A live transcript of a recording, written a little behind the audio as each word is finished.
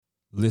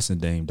Listen,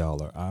 Dame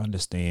Dollar, I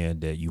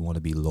understand that you want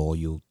to be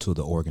loyal to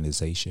the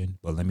organization,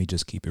 but let me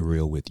just keep it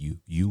real with you.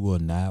 You will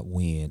not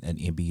win an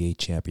NBA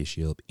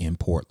championship in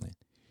Portland.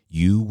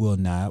 You will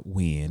not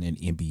win an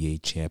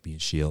NBA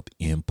championship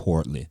in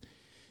Portland.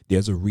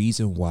 There's a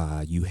reason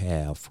why you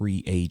have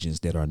free agents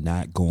that are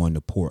not going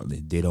to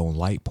Portland. They don't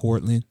like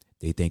Portland.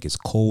 They think it's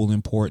cold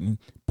in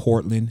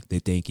Portland. They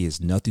think it's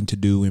nothing to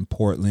do in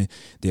Portland.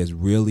 There's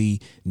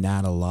really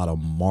not a lot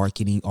of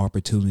marketing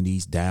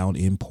opportunities down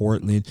in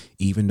Portland,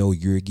 even though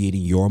you're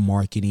getting your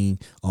marketing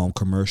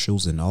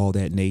commercials and all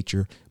that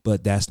nature.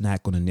 But that's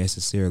not going to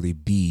necessarily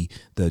be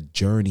the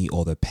journey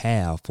or the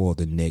path for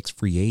the next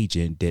free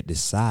agent that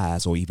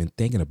decides or even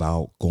thinking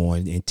about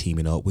going and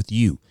teaming up with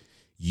you.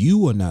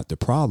 You are not the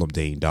problem,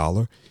 Dame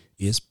Dollar.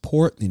 It's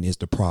Portland is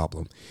the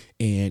problem.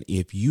 And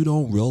if you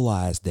don't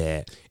realize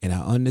that, and I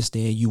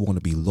understand you want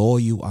to be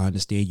loyal, I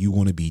understand you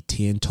want to be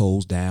 10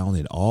 toes down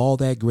and all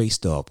that great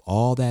stuff.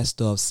 All that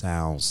stuff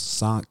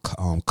sounds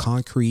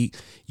concrete.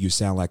 You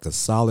sound like a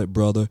solid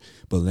brother.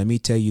 But let me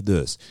tell you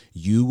this,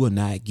 you will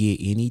not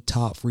get any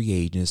top free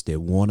agents that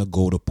want to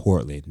go to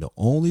Portland. The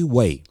only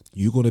way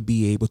you're going to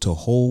be able to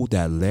hold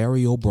that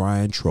Larry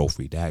O'Brien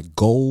trophy, that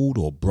gold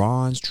or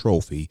bronze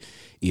trophy,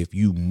 if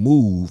you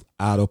move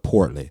out of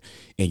Portland.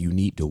 And you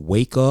need to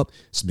wake up,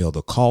 smell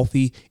the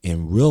coffee,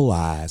 and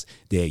realize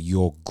that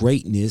your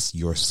greatness,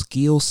 your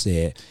skill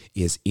set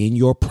is in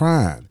your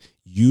prime.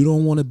 You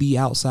don't want to be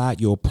outside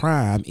your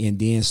prime and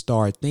then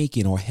start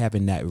thinking or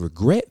having that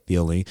regret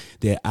feeling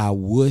that I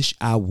wish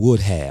I would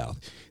have.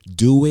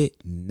 Do it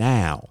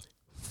now.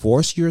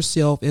 Force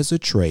yourself as a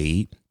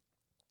trade.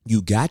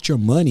 You got your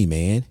money,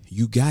 man.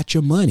 You got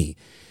your money.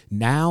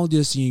 Now,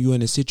 just you're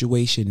in a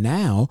situation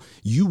now,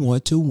 you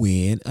want to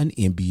win an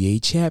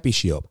NBA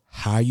championship.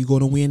 How are you going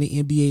to win an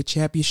NBA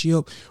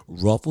championship?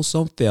 Ruffle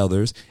some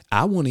feathers.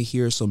 I want to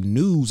hear some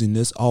news in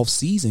this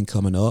offseason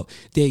coming up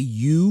that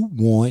you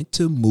want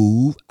to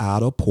move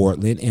out of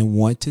Portland and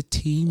want to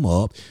team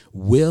up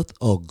with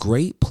a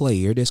great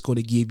player that's going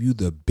to give you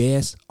the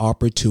best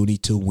opportunity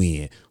to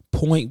win.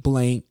 Point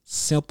blank,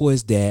 simple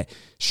as that,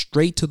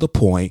 straight to the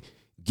point.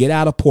 Get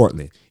out of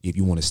Portland. If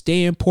you want to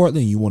stay in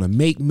Portland, you want to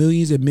make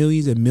millions and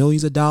millions and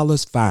millions of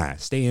dollars, fine,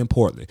 stay in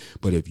Portland.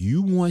 But if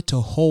you want to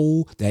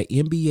hold that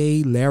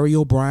NBA Larry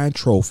O'Brien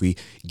trophy,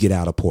 get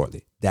out of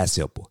Portland. That's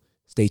simple.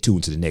 Stay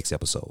tuned to the next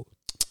episode.